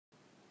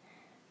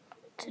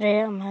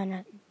Today I'm having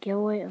a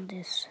giveaway of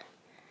this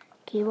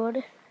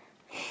keyboard.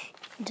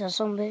 It's a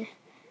zombie.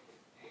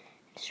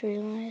 It's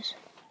really nice.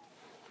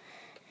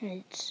 And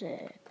it's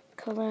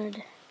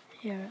colored.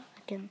 Here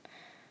I can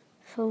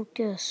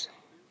focus.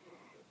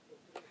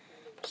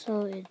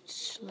 So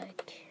it's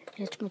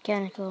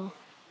mechanical.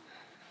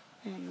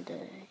 And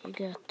you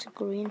got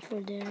green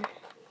for there.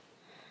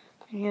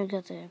 And here you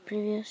got the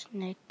previous,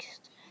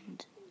 next,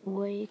 and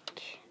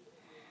wake.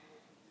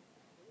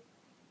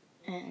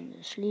 And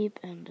sleep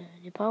and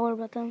the power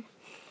button.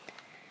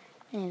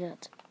 And you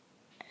got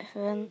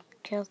FN,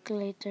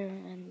 calculator,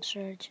 and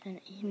search,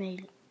 and email,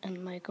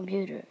 and my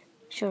computer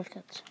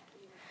shortcuts.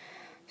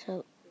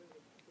 So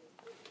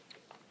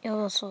you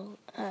also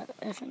have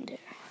FN there,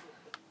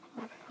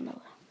 or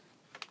no.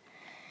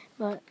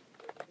 But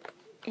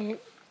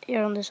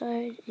here on the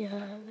side you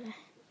have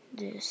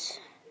this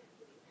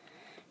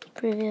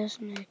previous,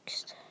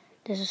 next.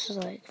 This is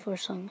like for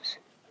songs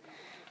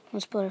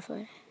on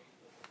Spotify.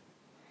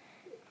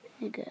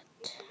 You got,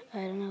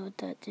 I don't know what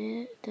that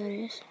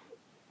is.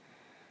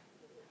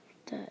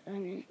 That, I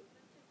mean,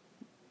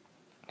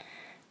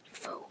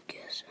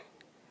 focus.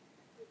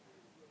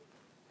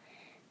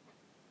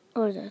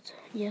 Or that,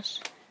 yes.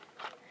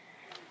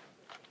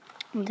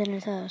 And then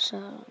it has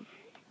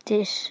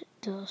this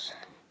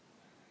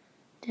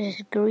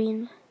is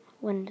green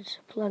when it's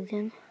plugged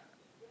in.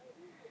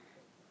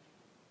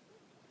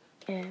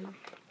 And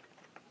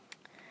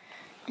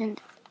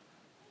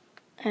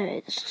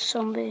it's a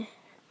zombie.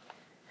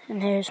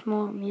 And here's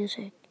more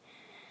music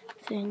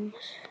things.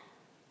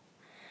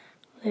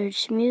 Where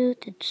it's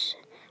mute, it's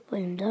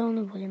volume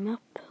down, volume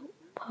up,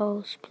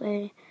 pause,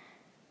 play,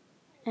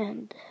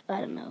 and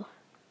I don't know,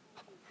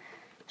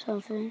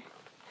 something.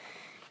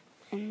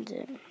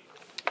 And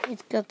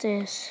it got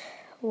this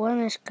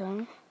one is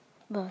gone,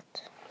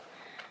 but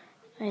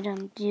I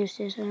don't use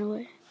this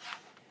anyway.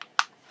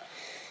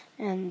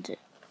 And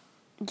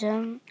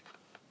then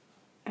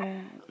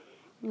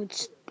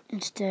it's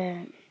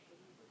the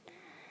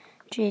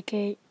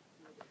GK3M.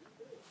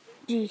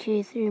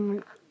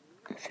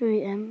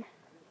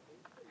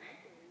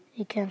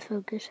 You can't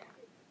focus.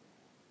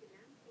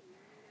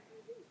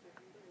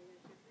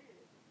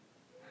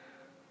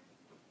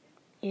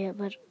 Yeah,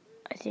 but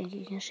I think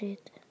you can see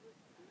it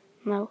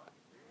now.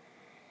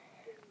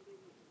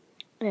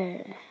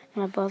 And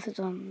I bought it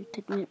on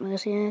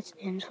Teknikmagasinet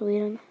in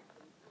Sweden.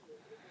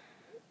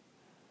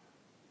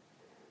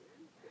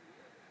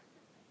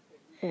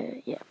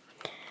 Yeah,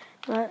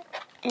 but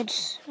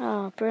it's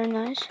pretty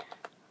nice.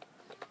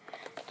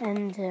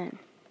 And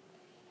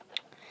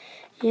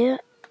yeah,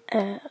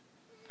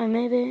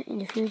 maybe in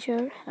the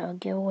future I'll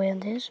give away on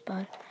this,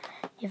 but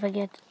if I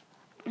get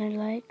many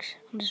likes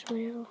on this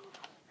video,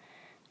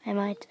 I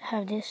might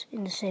have this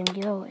in the same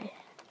giveaway.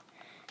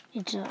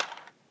 It's a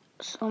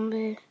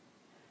zombie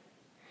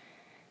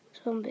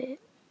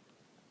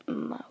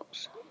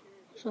mouse.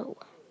 So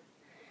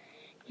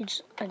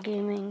it's a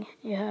gaming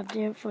you have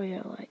there for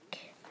your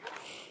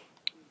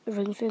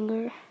ring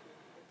finger.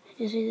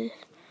 You see this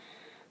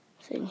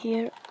thing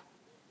here,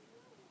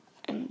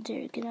 and there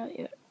you can have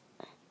your,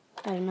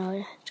 I don't know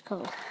what it's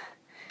called.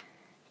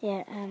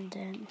 Yeah,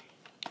 and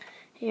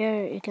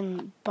here you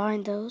can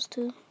bind those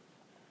two.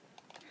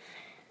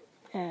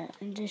 And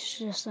this is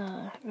just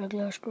a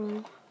regular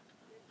screw,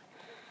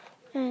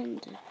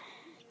 and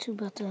 2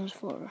 buttons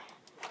for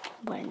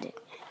binding.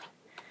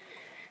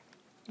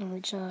 And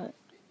it's a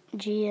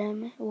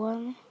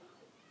GM1,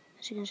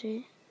 as you can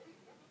see.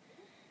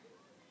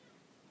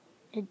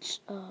 It's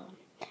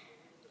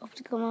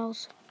optical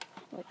mouse.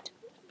 Wait.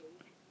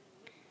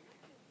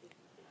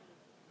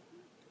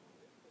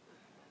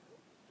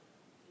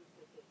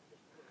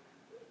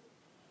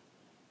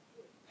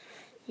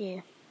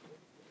 Yeah.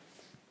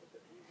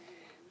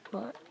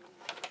 But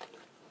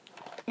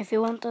if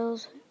you want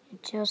those,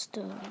 just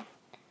say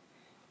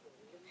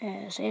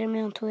to me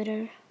on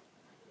Twitter,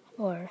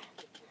 or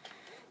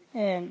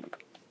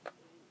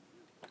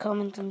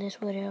comment on this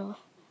video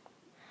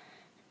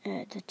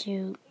that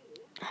you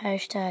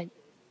hashtag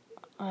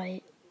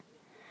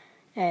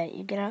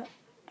you gotta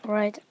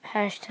write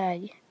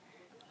hashtag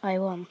I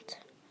want,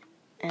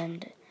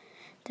 and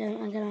then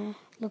I'm gonna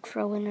look for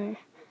a winner,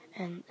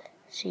 and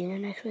see you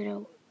in the next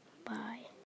video. Bye.